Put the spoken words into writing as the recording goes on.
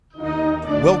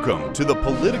Welcome to the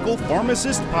Political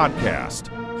Pharmacist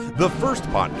Podcast, the first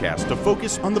podcast to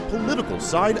focus on the political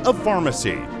side of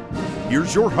pharmacy.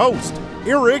 Here's your host,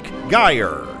 Eric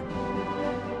Geyer.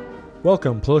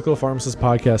 Welcome, Political Pharmacist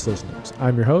Podcast listeners.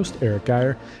 I'm your host, Eric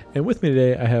Geyer, and with me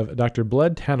today I have Dr.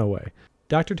 Bled Tanaway.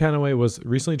 Dr. Tanaway was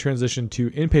recently transitioned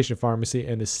to inpatient pharmacy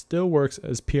and still works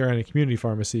as PRN in community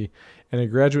pharmacy and a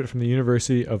graduate from the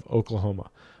University of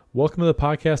Oklahoma. Welcome to the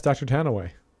podcast, Dr.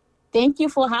 Tanaway. Thank you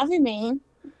for having me.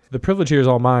 The privilege here is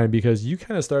all mine because you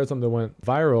kind of started something that went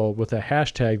viral with a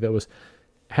hashtag that was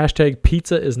hashtag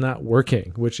pizza is not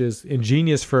working, which is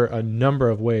ingenious for a number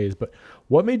of ways. But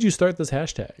what made you start this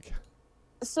hashtag?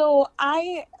 So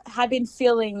I have been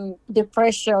feeling the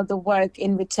pressure of the work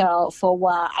in retail for a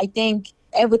while. I think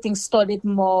everything started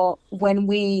more when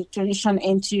we transitioned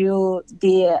into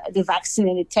the vaccine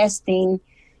and the testing.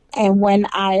 And when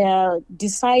I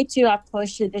decided to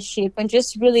approach leadership and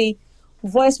just really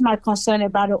voice my concern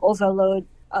about the overload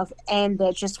of and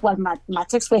just what my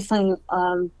techs were feeling.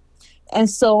 And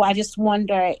so I just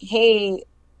wonder, hey,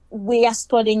 we are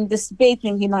starting this big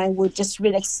thing, and we're just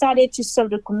really excited to serve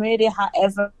the community.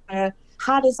 However,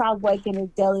 how does that work in a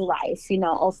daily life,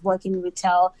 of working in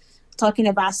retail, talking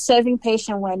about serving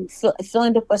patient when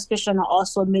filling the prescription and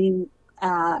also meeting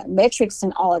metrics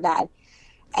and all of that.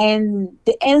 And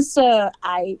the answer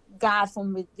I got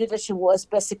from leadership was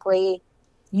basically,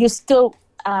 you're still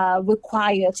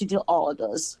required to do all of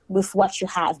those with what you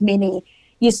have, meaning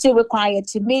you're still required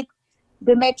to meet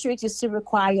the metrics, you're still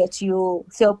required to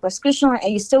fill prescription, and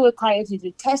you're still required to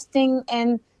do testing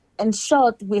and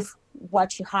short with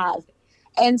what you have.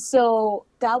 And so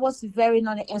that was very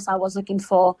not the answer I was looking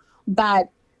for. But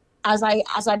as I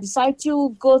decided to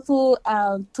go through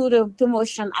the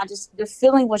motion, the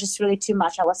feeling was just really too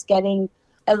much. I was getting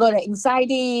a lot of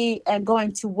anxiety and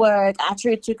going to work. I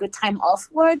actually took a time off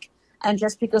work, and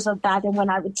just because of that, and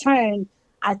when I returned,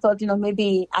 I thought,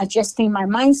 maybe adjusting my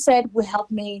mindset would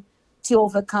help me to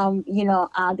overcome,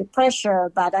 the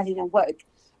pressure, but that didn't work.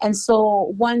 And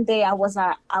so one day I was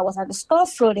at the store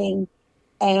fruiting,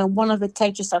 and one of the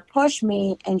tech just approached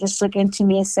me and just looked into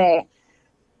me and said,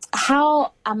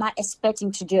 "How am I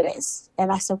expecting to do this?"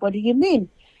 And I said, "What do you mean?"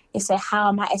 He said, "How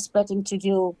am I expecting to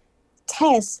do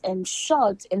tests and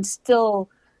shots and still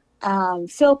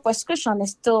fill prescription and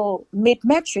still meet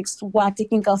metrics while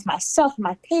taking care of myself,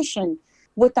 my patient,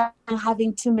 without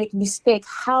having to make mistake?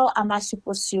 How am I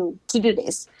supposed to do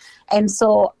this?" And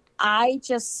so I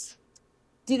just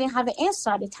didn't have an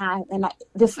answer at the time. And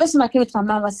the first time I came to my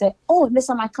mom, I said, "Oh, next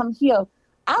time I come here,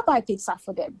 I'll buy pizza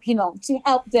for them, to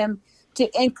help them, to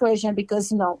encourage them,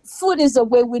 because, food is the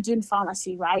way we do in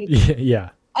pharmacy, right?" Yeah.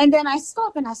 And then I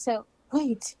stopped and I said,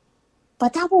 wait,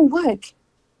 but that won't work,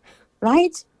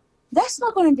 right? That's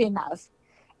not going to be enough.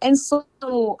 And so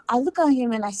I look at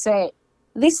him and I say,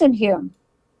 "Listen here,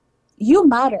 you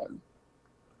matter.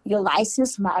 Your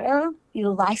license matter,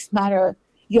 your life matter,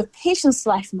 your patient's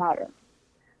life matter.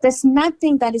 There's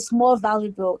nothing that is more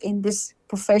valuable in this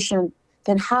profession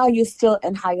than how you feel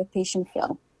and how your patient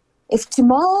feel. If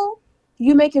tomorrow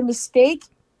you make a mistake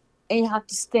and you have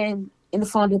to stand in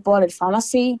front of the board at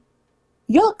pharmacy,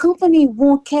 your company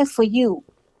won't care for you.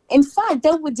 In fact,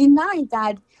 they would deny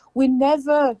that we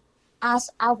never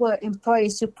ask our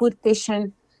employees to put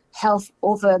patient health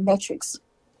over metrics.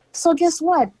 So guess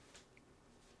what?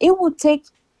 It will take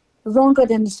longer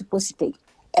than it's supposed to take.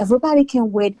 Everybody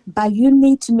can wait, but you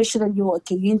need to make sure that you're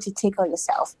okay. You need to take care of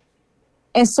yourself."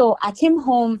 And so I came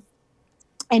home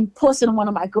and posted on one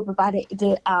of my group about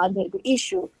the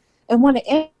issue. And one of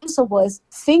the answer was,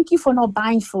 "Thank you for not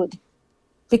buying food,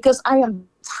 because I am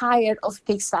tired of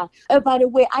pizza. Oh, by the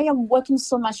way, I am working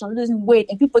so much on losing weight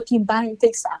and people keep buying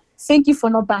pizza. Thank you for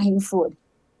not buying food."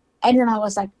 And then I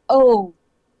was like, oh,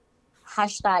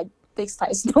 hashtag pizza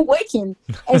is not working.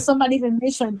 And somebody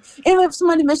mentioned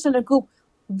the group,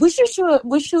 we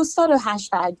should start a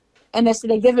hashtag. And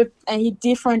they gave it a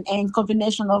different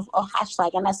combination of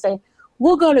hashtag. And I said,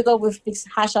 we're going to go with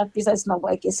hashtag pizza is not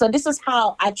working. So this is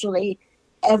how actually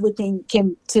everything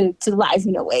came to life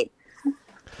in a way.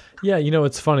 Yeah,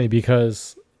 it's funny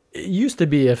because it used to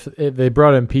be if they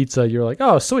brought in pizza, you're like,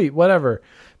 oh, sweet, whatever.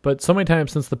 But so many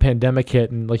times since the pandemic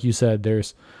hit, and like you said,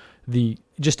 there's the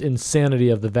just insanity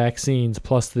of the vaccines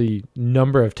plus the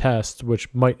number of tests,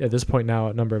 which might at this point now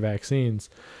outnumber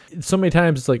vaccines. So many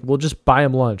times it's like, we'll just buy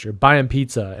them lunch or buy them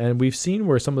pizza. And we've seen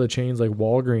where some of the chains like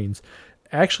Walgreens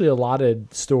actually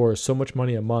allotted stores so much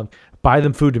money a month, buy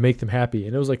them food to make them happy.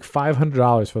 And it was like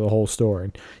 $500 for the whole store.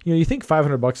 And, you think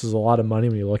 $500 is a lot of money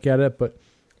when you look at it, but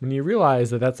when you realize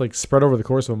that that's like spread over the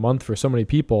course of a month for so many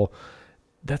people,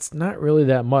 that's not really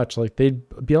that much. Like, they'd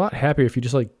be a lot happier if you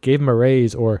just like gave them a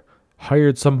raise or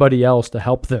hired somebody else to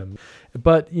help them.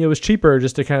 But it was cheaper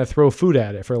just to kind of throw food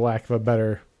at it, for lack of a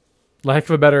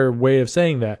better way of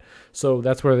saying that. So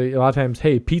that's where a lot of times,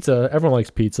 hey, pizza, everyone likes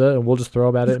pizza, and we'll just throw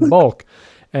about it in bulk.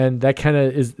 And that kind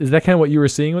of is that kind of what you were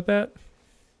seeing with that?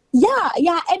 Yeah,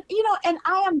 and and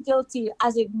I am guilty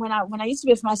when I used to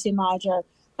be a pharmacy manager.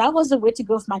 That was the way to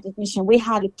go for my technician. We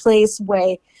had a place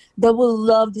where they will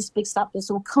love this pizza place,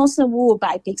 so constantly we will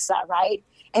buy pizza, right?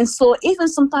 And so even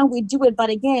sometimes we do it, but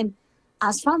again,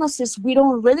 as pharmacists, we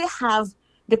don't really have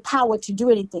the power to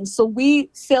do anything. So we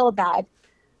feel that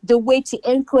the way to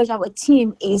encourage our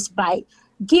team is by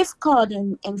gift card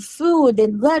and food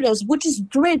and letters, which is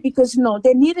great because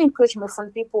they need encouragement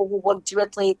from people who work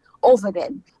directly over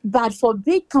them. But for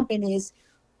big companies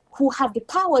who have the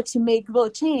power to make real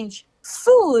change,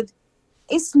 food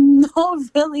is not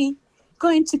really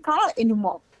going to count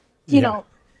anymore. You know,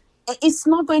 it's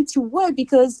not going to work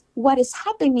because what is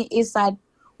happening is that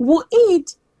we'll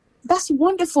eat, that's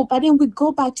wonderful, but then we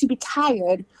go back to be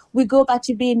tired. We go back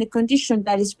to be in a condition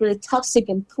that is really toxic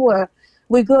and poor.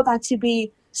 We go back to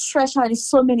be stretched out in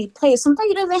so many places. Sometimes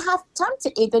you don't even have time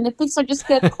to eat and the pizza just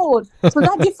get cold. So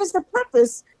that defeats the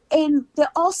purpose. And there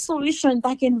are solutions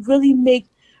that can really make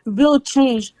real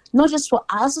change, not just for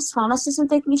us as pharmacists and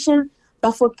technicians,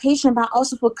 but for patients, but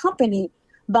also for company.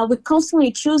 But we're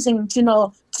constantly choosing to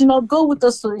not go with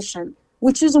the solution.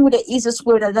 We're choosing with the easiest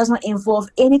way that doesn't involve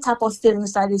any type of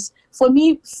feelings. That is, for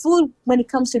me, food, when it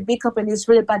comes to big companies, is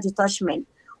really about detachment.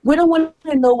 We don't want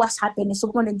to know what's happening, so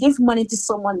we're going to give money to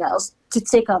someone else to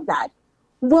take up that.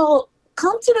 Well,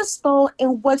 come to the store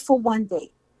and work for one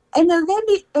day. And then let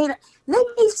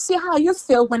me see how you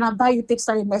feel when I buy you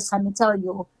pizza the next time and tell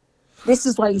you, this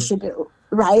is what you should do,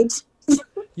 right?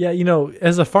 Yeah,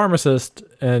 as a pharmacist,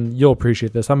 and you'll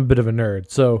appreciate this, I'm a bit of a nerd.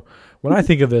 So when I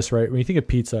think of this, right, when you think of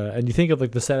pizza and you think of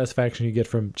like the satisfaction you get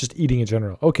from just eating in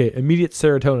general, okay, immediate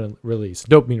serotonin release,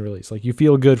 dopamine release, like you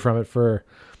feel good from it for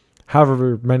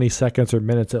however many seconds or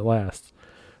minutes it lasts.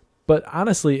 But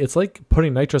honestly, it's like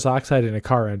putting nitrous oxide in a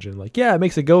car engine. Like, yeah, it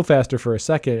makes it go faster for a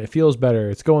second. It feels better.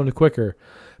 It's going quicker.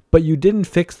 But you didn't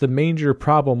fix the major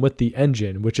problem with the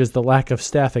engine, which is the lack of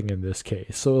staffing in this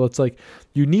case. So it's like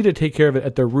you need to take care of it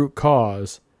at the root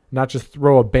cause, not just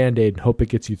throw a Band-Aid and hope it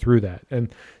gets you through that.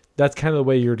 And that's kind of the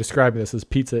way you're describing this, is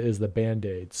pizza is the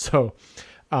Band-Aid. So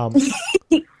when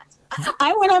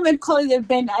I'm calling it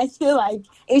Band-Aid, I feel like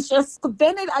it's just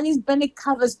Band-Aid. At least Band-Aid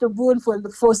covers the wound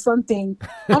for something.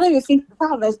 I don't even think it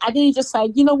covers. I think it's just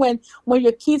like, when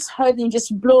your kid's hurt and you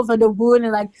just blow over the wound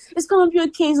and like, it's going to be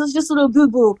okay. So it's just a little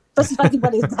boo-boo. That's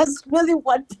that's really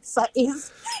what pizza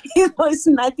is. It's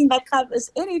nothing that covers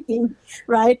anything,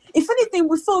 right? If anything,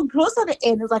 we feel gross at the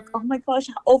end. It's like, oh my gosh,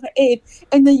 I overate.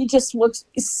 And then you just work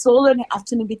so late in the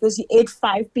afternoon because you ate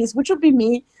 5 pieces, which would be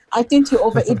me. I tend to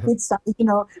overeat pizza, and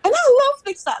I love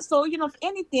pizza. So, if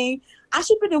anything, I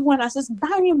should be the one that says,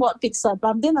 buy me more pizza.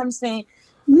 But then I'm saying,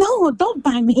 no, don't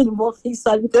buy me any more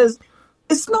pizza because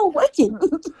it's not working.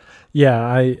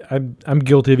 Yeah, I'm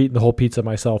guilty of eating the whole pizza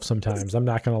myself sometimes. I'm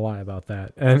not going to lie about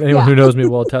that. And anyone who knows me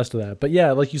will attest to that. But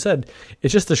yeah, like you said,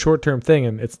 it's just a short-term thing,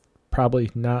 and it's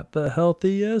probably not the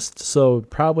healthiest. So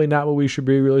probably not what we should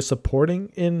be really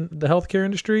supporting in the healthcare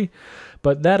industry.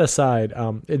 But that aside,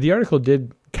 the article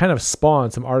did kind of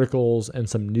spawn some articles and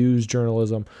some news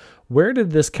journalism. Where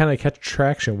did this kind of catch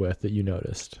traction with that you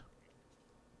noticed?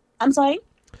 I'm sorry?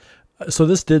 So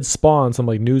this did spawn some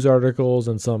like news articles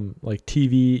and some like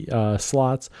TV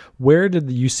slots. Where did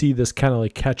you see this kind of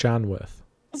like catch on with?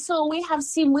 So we had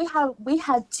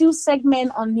 2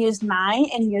 segments on News 9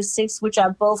 and News 6, which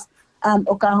are both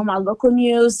Oklahoma local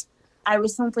news. I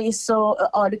recently saw an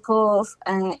article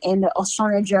in the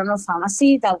Australian Journal of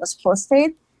Pharmacy that was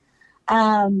posted.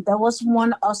 There was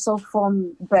one also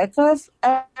from Becker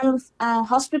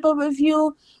Hospital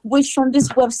Review, which from this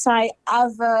website,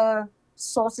 other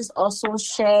sources also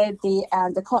shared the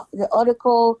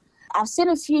article. I've seen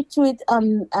a few tweets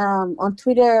on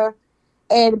Twitter,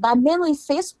 but mainly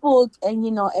Facebook,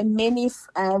 and many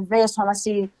various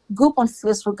pharmacy group on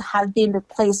Facebook have been the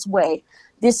place where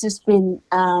this has been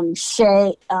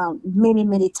shared many,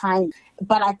 many times.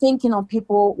 But I think,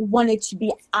 people want it to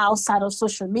be outside of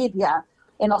social media.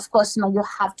 And of course, you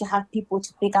have to have people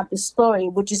to pick up the story,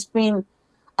 which has been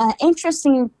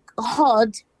interesting,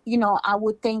 hard. I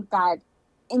would think that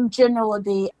in general,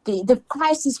 the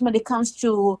crisis when it comes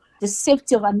to the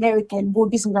safety of Americans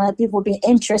would be something that people would be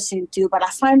interested into. But I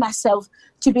find myself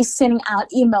to be sending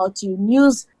out email to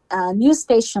news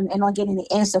station and not getting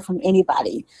the answer from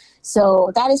anybody.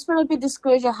 So that is really a bit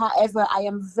discouraging. However, I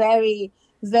am very,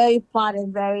 very proud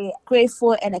and very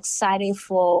grateful and excited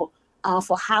for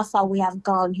how far we have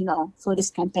gone, for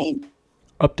this campaign.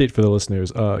 update for the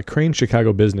listeners, Crane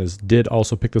Chicago Business did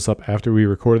also pick this up after we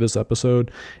recorded this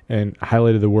episode and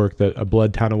highlighted the work that A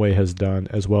Blood Town Away has done,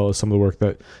 as well as some of the work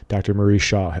that Dr. Marie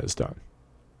Shaw has done.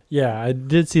 Yeah, I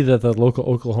did see that the local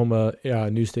Oklahoma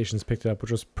news stations picked it up,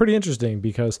 which was pretty interesting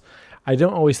because I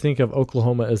don't always think of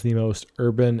Oklahoma as the most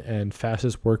urban and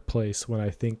fastest workplace when I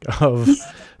think of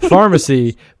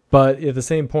pharmacy. But at the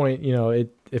same point,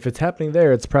 if it's happening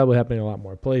there, it's probably happening in a lot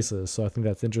more places. So I think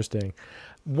that's interesting.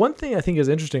 One thing I think is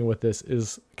interesting with this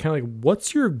is kind of like,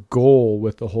 what's your goal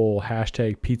with the whole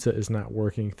hashtag pizza is not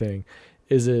working thing?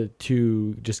 Is it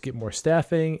to just get more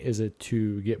staffing? Is it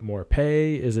to get more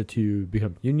pay? Is it to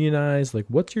become unionized? Like,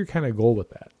 what's your kind of goal with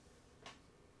that?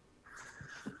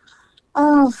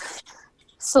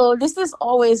 So this is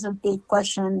always a big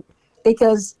question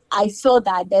because I feel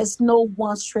that there's no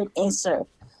one straight answer.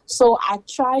 So I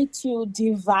try to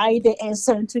divide the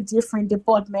answer into different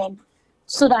departments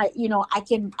so that, I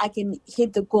can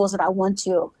hit the goals that I want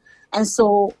to. And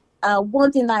so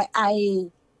one thing I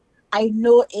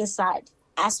know is that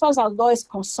as far as our law is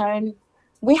concerned,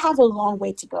 we have a long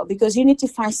way to go because you need to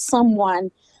find someone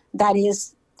that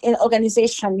is an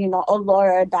organization, a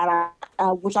lawyer that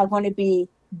which are going to be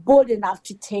bold enough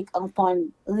to take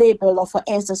upon labor law. For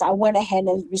instance, I went ahead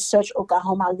and researched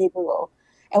Oklahoma labor law.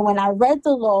 And when I read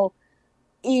the law,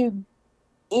 it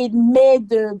made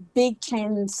the big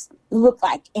chains look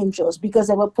like angels because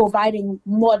they were providing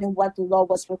more than what the law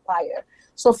was required.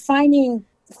 So finding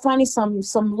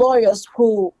some lawyers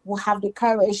who will have the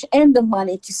courage and the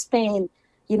money to stand,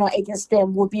 against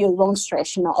them will be a long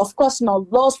stretch. Of course,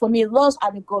 laws for me, laws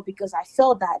are the goal because I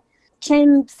feel that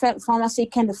chain pharmacy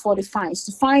can afford the fines.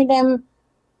 To fine them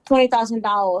 $20,000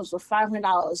 or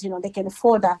 $500, they can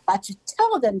afford that. But to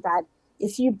tell them that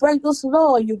if you break this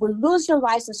law, you will lose your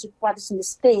license to practice in the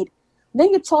state,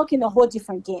 then you're talking a whole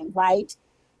different game, right?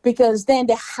 Because then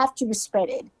they have to respect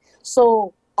it.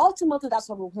 So ultimately, that's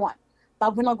what we want.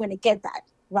 But we're not going to get that,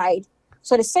 right?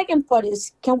 So the second part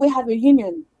is, can we have a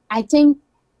union? I think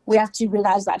we have to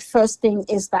realize that first thing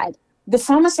is that the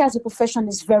pharmacy as a profession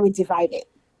is very divided.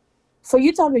 For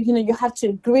you to have a union, you have to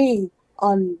agree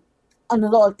on a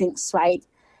lot of things, right?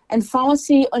 And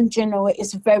pharmacy in general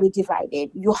is very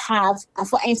divided. You have,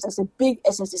 for instance, a big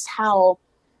essence is how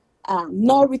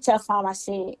no retail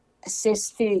pharmacy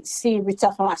see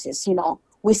retail pharmacists,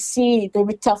 we see the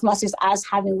retail pharmacists as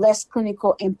having less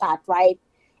clinical impact, right?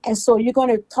 And so you're going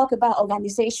to talk about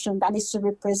organization that needs to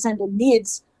represent the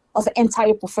needs of the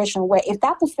entire profession, where if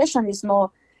that profession is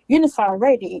not unified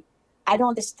already, I don't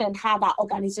understand how that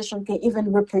organization can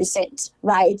even represent,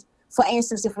 right? For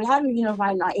instance, if we have a union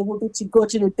right now, it would be to go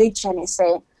to the big chain and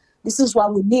say, this is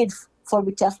what we need for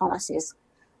retail pharmacists.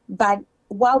 But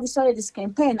while we started this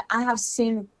campaign, I have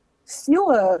seen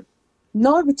fewer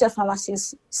non-retail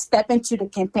pharmacists step into the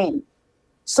campaign.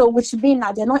 So which means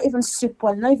that they're not even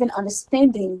supporting, not even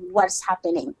understanding what's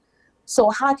happening. So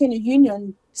how can a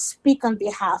union speak on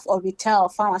behalf of retail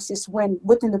pharmacists when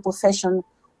within the profession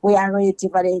we are already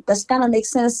divided? Does kind of make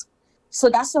sense? So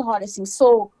that's the hardest thing.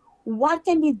 So what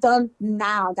can be done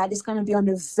now that is going to be on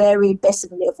the very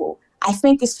basic level? I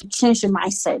think is to change the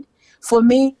mindset. For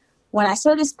me, when I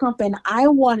started this campaign, I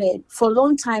wanted, for a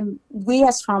long time, we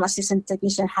as pharmacists and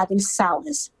technicians have been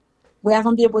silenced. We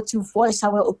haven't been able to voice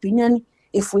our opinion.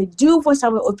 If we do voice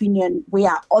our opinion, we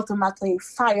are automatically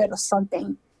fired or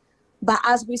something. But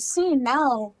as we see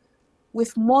now,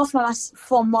 with more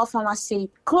pharmacy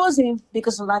closing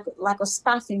because of lack of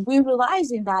staffing, we're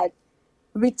realizing that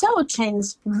retail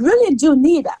chains really do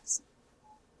need us.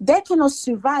 They cannot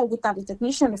survive without the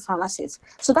technician and pharmacists.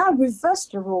 So that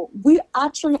reversed the role. We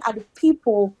actually are the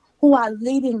people who are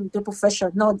leading the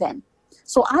profession, not them.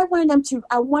 So I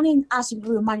wanted us to be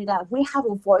reminded that we have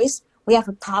a voice, we have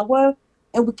a power,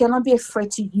 and we cannot be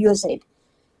afraid to use it.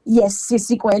 Yes,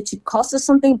 it's going to cost us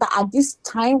something, but at this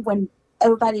time when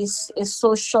everybody is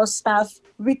so short-staffed,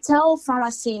 retail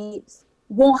pharmacies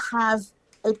won't have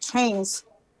a chance.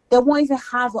 They won't even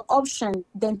have an option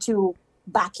than to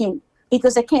back in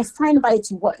because they can't find anybody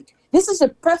to work. This is a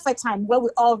perfect time where we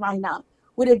are right now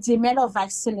with the demand of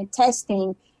vaccine and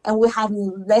testing, and we're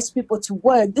having less people to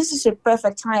work. This is a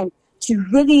perfect time to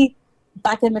really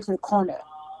back them into the corner.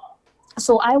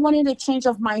 So I wanted a change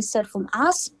of mindset from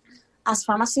us as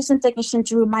pharmacists and technicians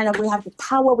to remind that we have the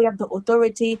power, we have the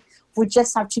authority. We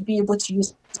just have to be able to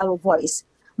use our voice.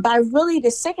 But really,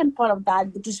 the second part of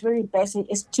that, which is very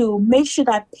basic, is to make sure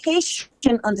that patients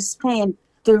understand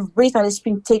the risk that is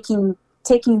being taken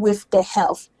with their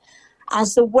health.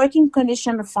 As the working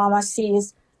condition of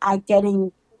pharmacies are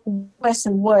getting worse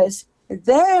and worse,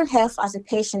 their health as a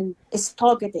patient is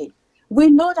targeted. we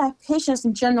know that patients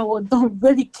in general don't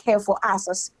really care for us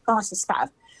as staff.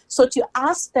 So to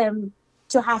ask them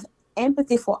to have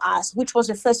empathy for us, which was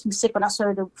the first mistake when I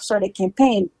started the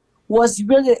campaign, was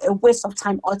really a waste of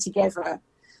time altogether.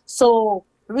 So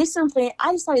recently,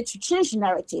 I decided to change the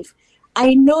narrative.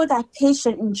 I know that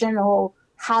patients in general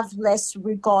have less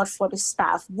regard for the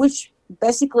staff, which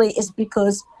basically is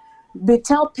because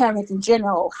retail parents in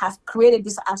general have created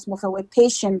this atmosphere where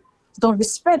patients don't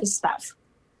respect the staff.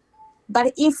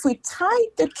 But if we tie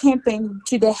the campaign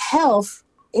to the health,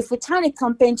 if we tie the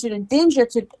campaign to the danger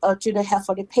to the health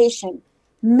of the patient,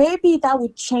 maybe that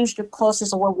would change the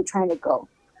courses of where we're trying to go.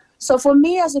 So for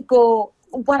me as a goal,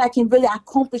 what I can really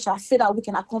accomplish, I feel that we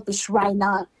can accomplish right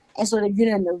now, and so the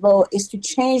union and the law, is to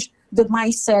change the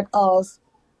mindset of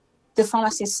the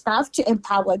pharmacy staff, to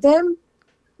empower them,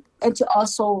 and to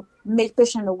also make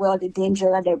patients aware of the danger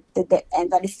that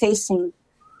they're facing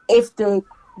if the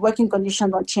working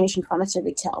conditions don't change in pharmacy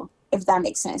retail, if that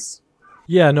makes sense.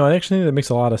 Yeah, no, I actually think that makes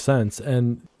a lot of sense.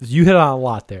 And you hit on a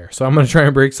lot there, so I'm going to try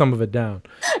and break some of it down.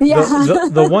 Yeah.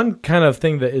 The one kind of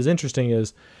thing that is interesting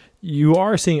is you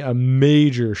are seeing a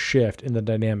major shift in the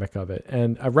dynamic of it.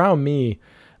 And around me,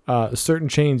 certain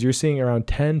chains, you're seeing around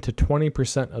 10 to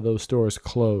 20% of those stores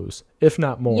close, if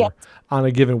not more, on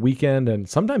a given weekend, and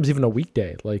sometimes even a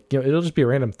weekday. Like, it'll just be a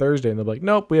random Thursday, and they'll be like,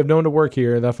 nope, we have no one to work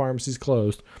here. That pharmacy's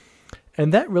closed.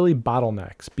 And that really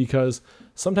bottlenecks, because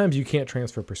sometimes you can't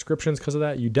transfer prescriptions because of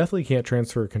that. You definitely can't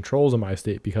transfer controls in my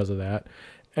state because of that.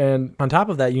 And on top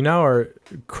of that, you now are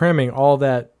cramming all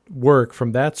that work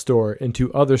from that store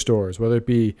into other stores, whether it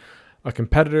be a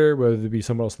competitor, whether it be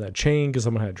someone else in that chain because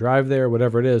someone had to drive there,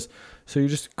 whatever it is. So you're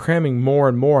just cramming more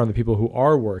and more on the people who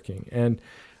are working. And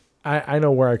I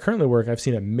know where I currently work, I've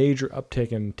seen a major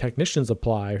uptick in technicians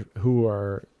apply who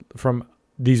are from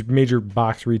these major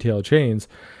box retail chains.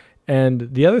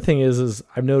 And the other thing is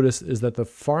I've noticed is that the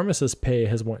pharmacist pay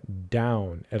has went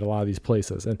down at a lot of these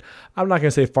places. And I'm not going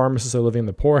to say pharmacists are living in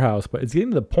the poorhouse, but it's getting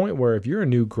to the point where if you're a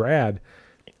new grad,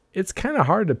 it's kind of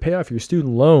hard to pay off your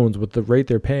student loans with the rate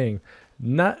they're paying,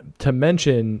 not to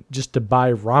mention just to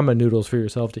buy ramen noodles for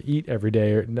yourself to eat every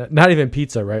day, or not even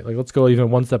pizza, right? Like, let's go even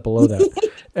one step below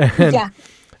that.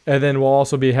 And then we'll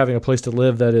also be having a place to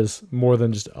live that is more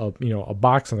than just a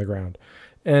box on the ground.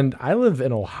 And I live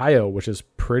in Ohio, which is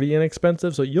pretty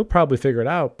inexpensive, so you'll probably figure it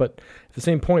out. But at the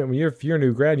same point, if you're a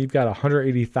new grad, you've got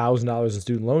 $180,000 in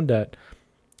student loan debt,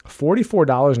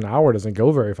 $44 an hour doesn't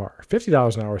go very far.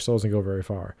 $50 an hour still doesn't go very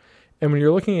far. And when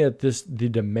you're looking at the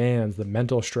demands, the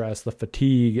mental stress, the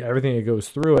fatigue, everything that goes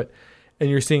through it, and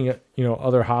you're seeing,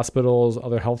 other hospitals,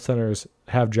 other health centers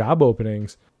have job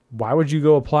openings, why would you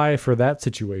go apply for that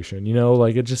situation?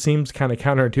 It just seems kind of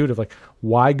counterintuitive. Like,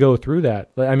 why go through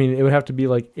that? I mean, it would have to be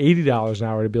like $80 an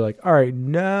hour to be like, all right,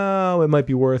 no, it might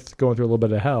be worth going through a little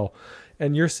bit of hell.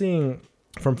 And you're seeing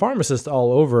from pharmacists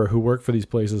all over who work for these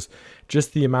places,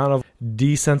 just the amount of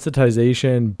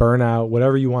desensitization, burnout,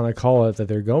 whatever you want to call it, that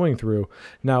they're going through.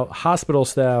 Now, hospital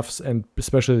staffs, and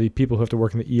especially the people who have to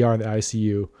work in the ER and the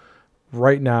ICU,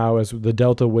 right now, as the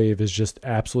Delta wave is just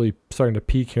absolutely starting to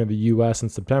peak here in the U.S. in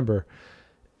September,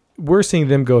 we're seeing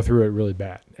them go through it really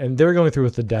bad. And they're going through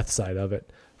with the death side of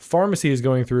it. Pharmacy is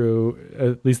going through,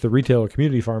 at least the retail or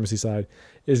community pharmacy side,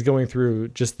 is going through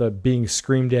just the being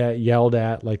screamed at, yelled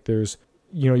at, like there's,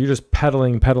 you're just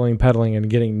pedaling and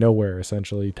getting nowhere,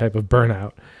 essentially, type of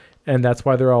burnout. And that's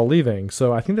why they're all leaving.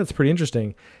 So I think that's pretty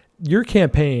interesting. Your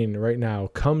campaign right now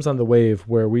comes on the wave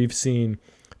where we've seen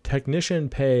technician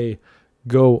pay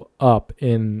go up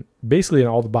in basically in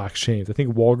all the box chains. I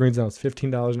think Walgreens now is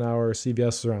 $15 an hour,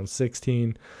 CVS is around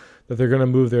 $16, that they're going to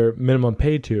move their minimum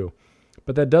pay to.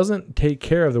 But that doesn't take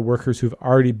care of the workers who've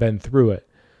already been through it.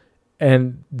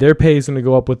 And their pay is going to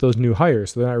go up with those new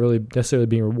hires, so they're not really necessarily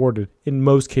being rewarded in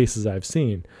most cases I've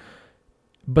seen.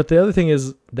 But the other thing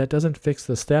is that doesn't fix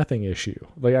the staffing issue.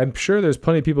 Like, I'm sure there's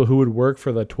plenty of people who would work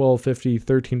for the $12.50,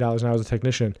 $13 an hour as a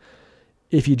technician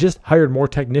if you just hired more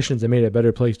technicians and made it a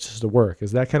better place just to work.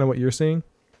 Is that kind of what you're seeing?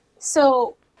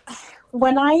 So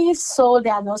when I saw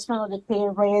the announcement of the pay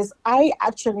raise, I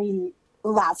actually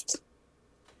laughed.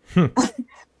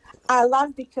 I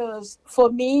laughed because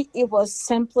for me, it was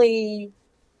simply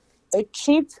a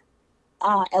cheap,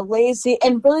 a lazy,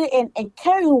 and really an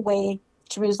caring way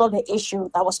to resolve the issue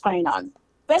that was going on.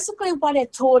 Basically, what they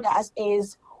told us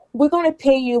is, we're going to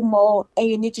pay you more and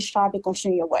you need to strive to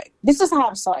continue your work. This is how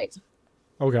I saw it.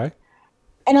 Okay.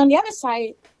 And on the other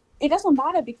side, it doesn't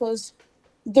matter because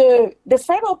the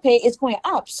federal pay is going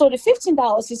up. So the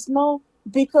 $15 is not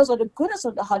because of the goodness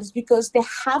of the heart, it's because they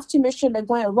have to make sure they're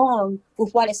going along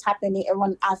with what is happening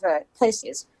around other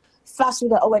places. Fast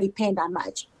food are already paying that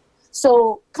much.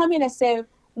 So come in and say,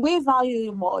 we value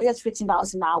you more. It's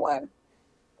 $15 an hour.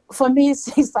 For me,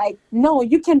 it's like, no,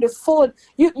 you can afford,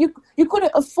 you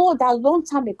couldn't afford that a long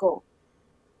time ago,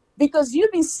 because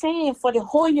you've been saying for the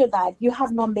whole year that you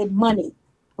have not made money,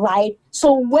 right?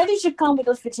 So where did you come with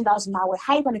those $15 an hour?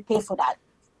 How are you going to pay for that?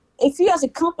 If you as a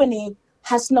company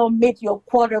has not met your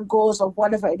quarter goals or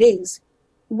whatever it is,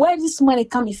 where is this money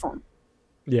coming from?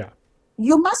 Yeah.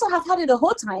 You must have had it the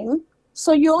whole time.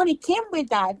 So you only came with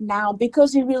that now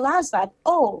because you realize that,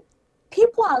 oh,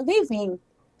 people are leaving.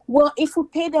 Well, if we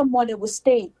pay them more, they will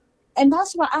stay. And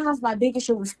that's why I have my big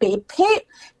issue with pay. Pay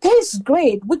is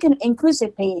great. We can increase the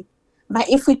pay. But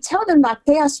if we tell them that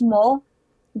pay us more,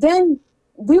 then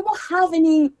we won't have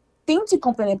anything to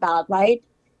complain about, right?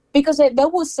 Because they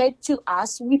will say to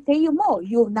us, we pay you more.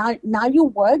 Now you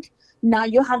work, now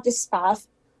you have the staff,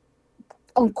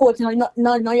 unquote, now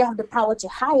you have the power to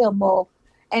hire more,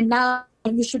 and now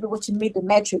you should be able to meet the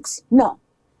metrics. No.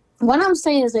 What I'm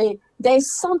saying is that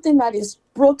there's something that is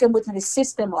broken within the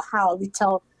system of how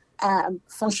retail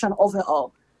function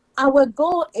overall. Our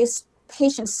goal is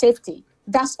patient safety.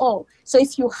 That's all. So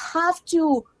if you have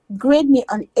to grade me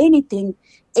on anything,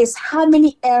 it's how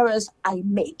many errors I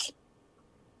make.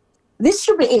 This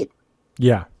should be it.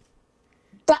 Yeah.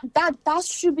 That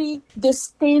should be the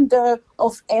standard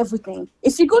of everything.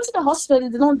 If you go to the hospital,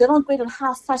 they don't grade on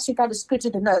how fast you got to speak to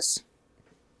the nurse.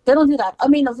 They don't do that. I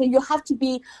mean, you have to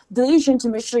be diligent to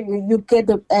make sure you get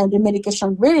the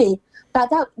medication ready. But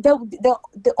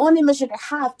the only measure they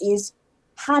have is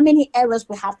how many errors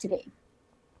we have today.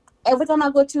 Every time I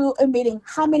go to a meeting,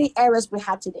 how many errors we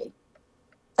have today.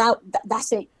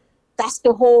 That's it. That's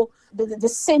the whole the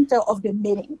center of the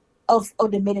meeting of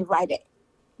the meeting right there.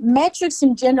 Metrics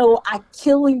in general are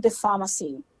killing the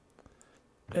pharmacy.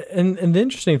 And the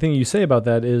interesting thing you say about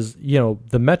that is,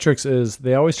 the metrics is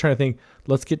they always try to think,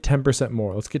 let's get 10%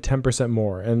 more. Let's get 10%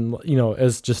 more. And,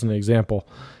 as just an example.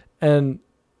 And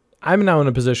I'm now in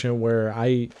a position where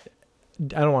I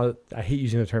hate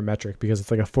using the term metric because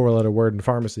it's like a 4-letter word in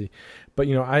pharmacy. But,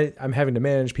 I'm having to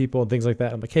manage people and things like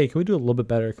that. I'm like, hey, can we do a little bit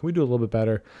better? Can we do a little bit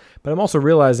better? But I'm also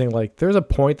realizing like there's a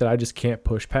point that I just can't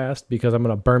push past because I'm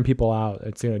going to burn people out.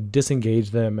 It's going to disengage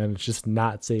them and it's just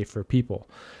not safe for people.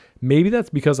 Maybe that's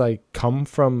because I come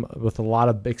from with a lot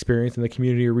of experience in the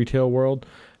community or retail world.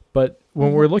 But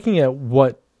when we're looking at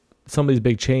what some of these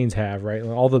big chains have, right,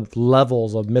 all the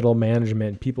levels of middle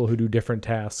management, people who do different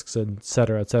tasks, et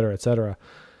cetera, et cetera, et cetera,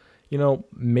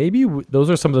 maybe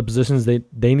those are some of the positions they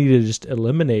need to just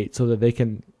eliminate so that they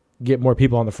can get more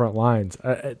people on the front lines.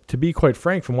 To be quite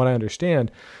frank, from what I understand,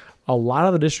 a lot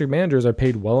of the district managers are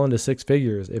paid well into 6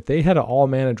 figures. If they had to all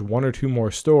manage 1 or 2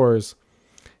 more stores,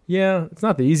 yeah, it's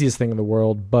not the easiest thing in the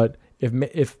world, but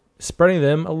if spreading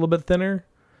them a little bit thinner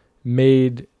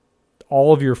made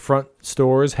all of your front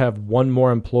stores have 1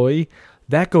 more employee,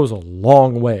 that goes a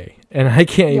long way. And I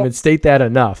can't even state that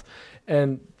enough.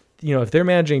 And, if they're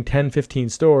managing 10, 15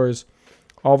 stores,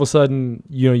 all of a sudden,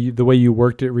 the way you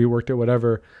worked it, reworked it,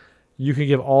 whatever, you can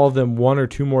give all of them 1 or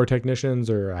 2 more technicians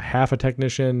or a half a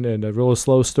technician in a really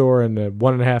slow store and a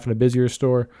 1.5 in a busier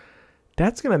store.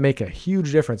 That's going to make a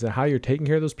huge difference in how you're taking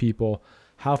care of those people,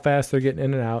 how fast they're getting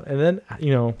in and out. And then,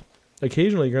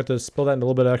 occasionally you're going to have to spill that into a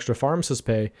little bit of extra pharmacist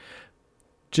pay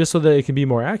just so that it can be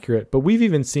more accurate. But we've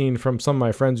even seen from some of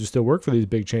my friends who still work for these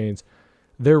big chains,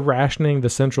 they're rationing the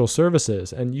central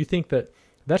services. And you think that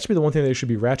should be the one thing they should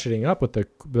be ratcheting up with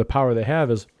the power they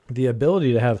have is the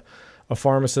ability to have a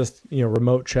pharmacist,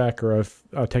 remote check or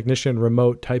a technician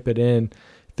remote type it in,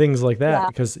 things like that. Yeah.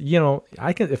 Because,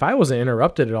 I can, if I wasn't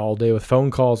interrupted all day with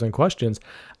phone calls and questions,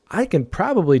 I can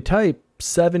probably type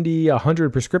 70,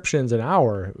 100 prescriptions an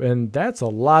hour. And that's a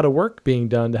lot of work being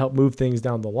done to help move things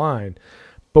down the line.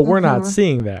 But we're not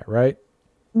seeing that, right?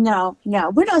 No,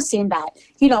 we're not seeing that.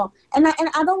 And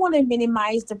I don't want to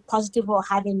minimize the positive of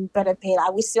having better pay. I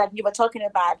wish, like you were talking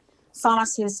about,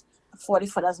 pharmacists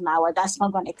 $44 an hour. That's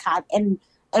not going to cut. And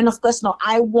of course, no,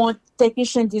 I want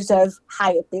technicians deserve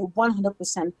higher pay,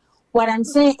 100%. What I'm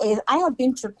saying is, I have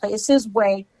been to places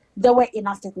where there were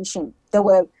enough technicians. There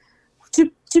were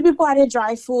two people at the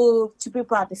drive-thru, 2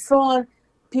 people at the front,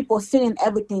 people filling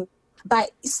everything.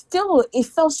 But still, it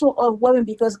felt so overwhelming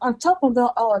because on top of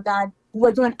all that,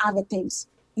 we're doing other things.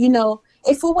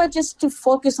 If we were just to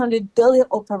focus on the daily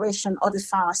operation of the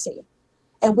pharmacy,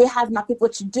 and we have now people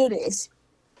to do this,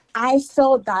 I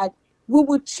felt that we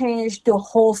would change the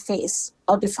whole face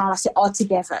of the pharmacy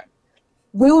altogether.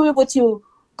 We will be able to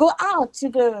go out to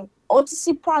the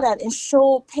OTC product and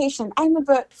show patients. I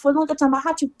remember for a long time I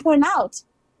had to point out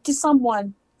to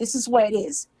someone, this is where it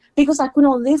is. Because I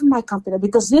couldn't leave my computer,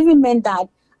 because leaving meant that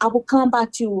I would come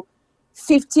back to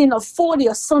 15 or 40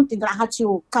 or something that I had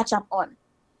to catch up on.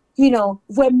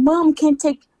 where mom can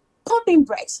take pumping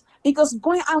breaks, because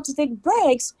going out to take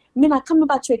breaks mean not coming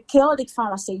back to a chaotic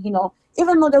pharmacy.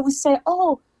 Even though that we say,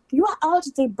 oh, you are out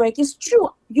to take break, it's true.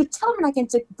 You tell me I can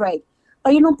take a break,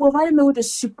 but you don't provide me with the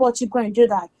support to go and do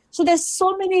that. So there's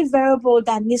so many variables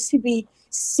that needs to be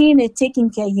seen and taken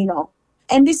care.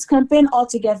 And this campaign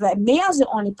altogether, me as the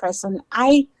only person,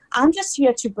 I'm just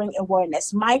here to bring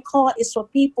awareness. My call is for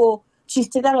people to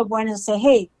take that awareness and say,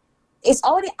 hey, it's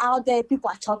already out there. People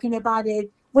are talking about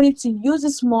it. We need to use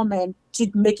this moment to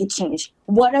make a change,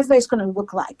 whatever it's going to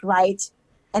look like, right?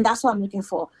 And that's what I'm looking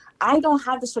for. I don't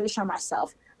have the solution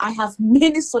myself. I have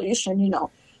many solutions,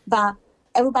 but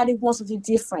everybody wants something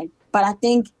different. But I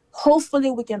think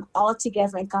hopefully we can all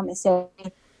together and come and say,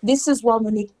 this is what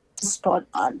we need to start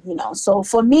on, So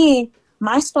for me,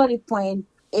 my starting point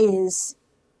is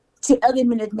to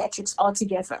eliminate metrics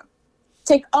altogether.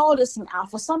 Take all this thing out.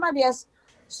 For somebody else,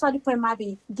 starting point might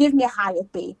be give me a higher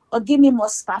pay or give me more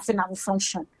staff in our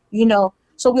function,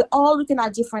 So we're all looking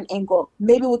at different angle.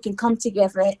 Maybe we can come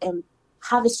together and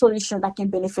have a solution that can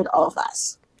benefit all of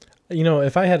us.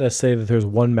 If I had to say that there's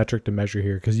one metric to measure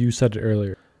here, because you said it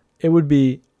earlier, it would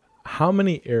be how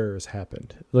many errors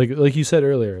happened. Like you said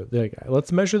earlier,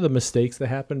 let's measure the mistakes that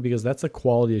happened, because that's a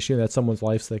quality issue. That's someone's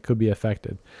life that could be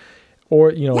affected.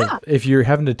 Or, if you're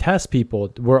having to test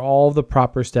people, were all the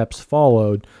proper steps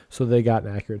followed so they got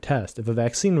an accurate test? If a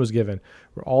vaccine was given,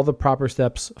 were all the proper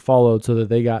steps followed so that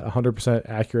they got 100%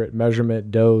 accurate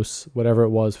measurement, dose, whatever it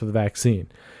was for the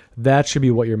vaccine? That should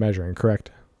be what you're measuring,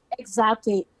 correct?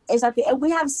 Exactly. And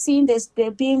we have seen this.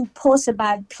 They're being posted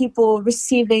about people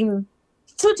receiving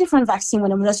 2 different vaccines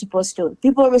when they're not supposed to.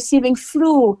 People are receiving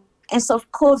flu instead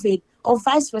of COVID, or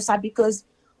vice versa, because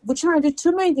we're trying to do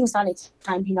too many things at a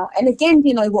time, And again,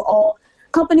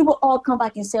 company will all come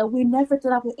back and say, we never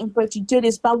thought I would embrace to do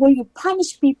this. But when you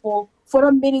punish people for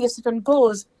not meeting a certain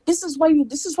goals, this is what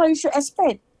you should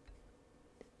expect.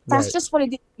 That's right. Just what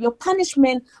it is. Your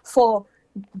punishment for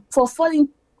falling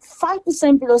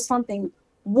 5% below something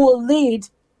will lead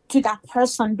to that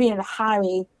person being in a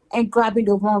hurry and grabbing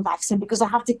the wrong vaccine, because I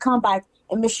have to come back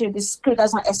and make sure the script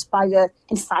doesn't expire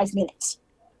in 5 minutes.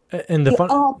 And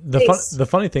the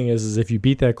funny thing is if you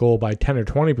beat that goal by 10 or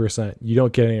 20%, you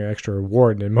don't get any extra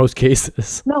reward in most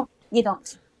cases. No, you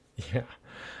don't. Yeah.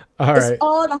 It's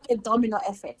all like a domino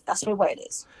effect. That's what it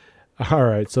is. All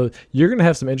right. So you're going to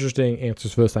have some interesting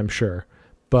answers for this, I'm sure.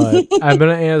 But I'm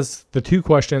going to ask the 2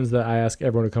 questions that I ask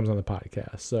everyone who comes on the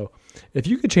podcast. So if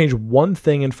you could change one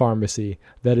thing in pharmacy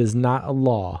that is not a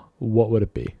law, what would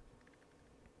it be?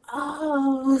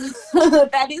 Oh,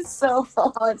 that is so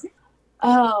hard.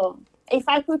 Oh, if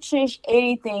I could change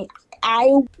anything,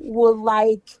 I would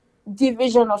like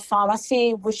division of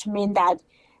pharmacy, which means that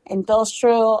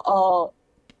industrial or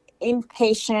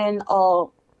inpatient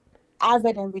or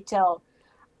other than retail,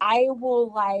 I would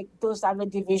like those other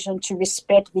divisions to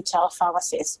respect retail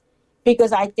pharmacists,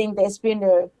 because I think there's been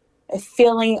a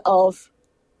feeling of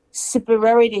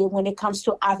superiority when it comes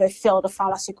to other field of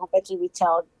pharmacy compared to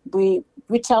retail.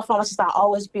 Retail pharmacists are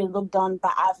always being looked on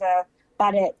by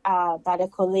the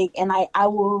colleague, and I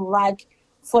would like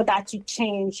for that to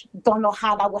change. Don't know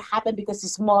how that will happen, because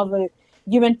it's more of a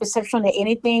human perception than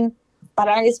anything, but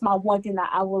that is my one thing that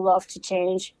I would love to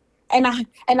change. And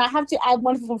I have to add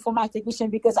one thing for my technician,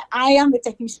 because I am a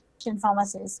technician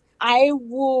pharmacist.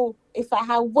 If I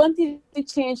have one thing to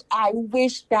change, I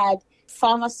wish that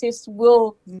pharmacists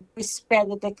will respect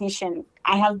the technician.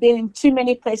 I have been in too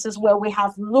many places where we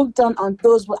have looked down on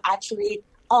those who actually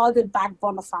are the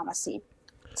backbone of pharmacy.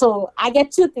 So I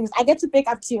get 2 things. I get to pick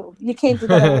up 2. You can't do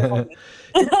that for me.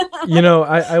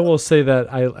 I will say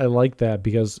that I like that,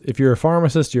 because if you're a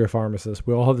pharmacist, you're a pharmacist.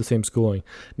 We all have the same schooling.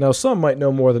 Now, some might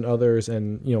know more than others,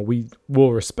 and we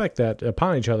will respect that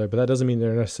upon each other, but that doesn't mean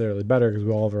they're necessarily better, because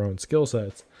we all have our own skill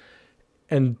sets.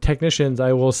 And technicians,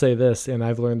 I will say this, and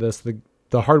I've learned this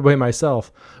the hard way myself.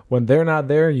 When they're not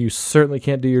there, you certainly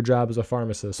can't do your job as a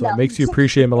pharmacist. So It makes you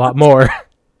appreciate them a lot more.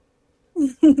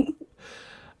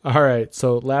 All right.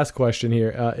 So last question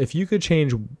here. If you could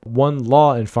change one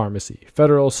law in pharmacy,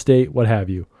 federal, state, what have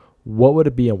you, what would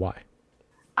it be and why?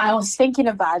 I was thinking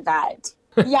about that.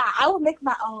 Yeah, I would make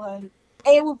my own.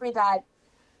 It would be that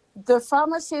the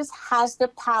pharmacist has the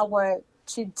power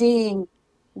to deem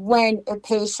when a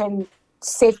patient's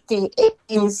safety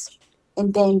is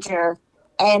in danger,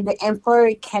 and the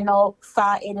employer cannot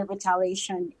file any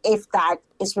retaliation if that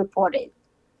is reported.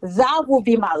 That would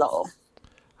be my law.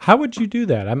 How would you do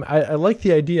that? I like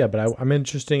the idea, but I'm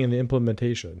interested in the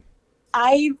implementation.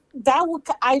 I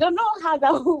don't know how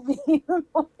that would be.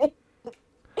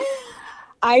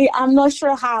 I'm not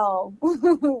sure how,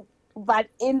 but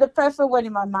in the perfect one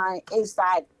in my mind is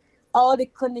that all the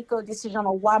clinical decision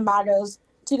on what matters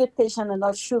to the patient and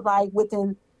not should lie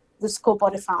within the scope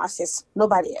of the pharmacist.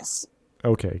 Nobody else.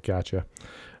 Okay, gotcha.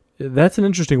 That's an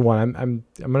interesting one. I'm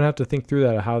gonna have to think through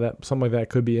that, how that something like that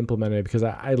could be implemented, because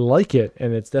I like it,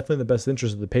 and it's definitely in the best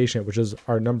interest of the patient, which is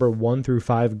our number 1 through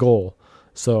 5 goal.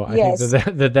 So I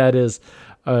think that is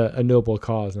a noble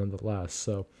cause nonetheless.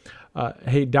 So,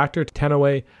 hey, Dr.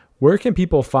 Tanaway, where can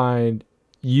people find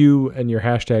you and your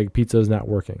hashtag Pizza Is Not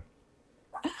Working?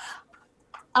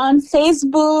 On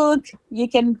Facebook, you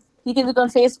can look on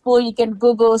Facebook. You can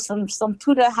Google some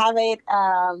Twitter have it.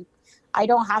 I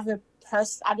don't have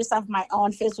I just have my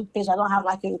own Facebook page. I don't have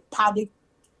like a public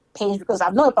page because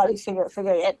I'm not a public figure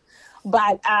yet.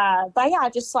 But yeah,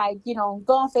 just like,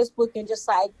 go on Facebook and just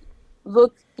like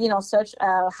look, search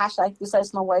hashtag Pizza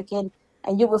Is Not Working,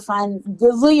 and you will find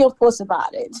gazillion posts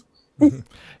about it.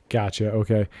 Gotcha.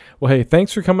 Okay. Well, hey,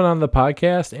 thanks for coming on the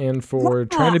podcast and for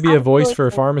trying to be a voice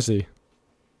for pharmacy.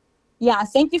 Yeah,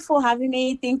 thank you for having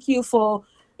me. Thank you for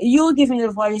you giving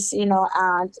the voice, and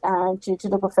to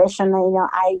the profession.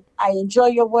 I enjoy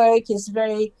your work. It's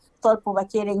very thought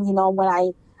provoking. When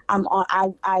I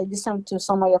listen to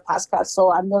some of your podcasts,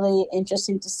 so I'm really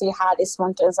interested to see how this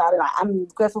one turns out. And I'm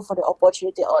grateful for the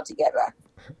opportunity altogether.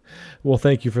 Well,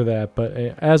 thank you for that. But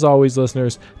as always,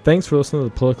 listeners, thanks for listening to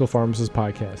the Political Pharmacist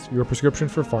Podcast, your prescription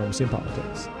for pharmacy and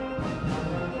politics.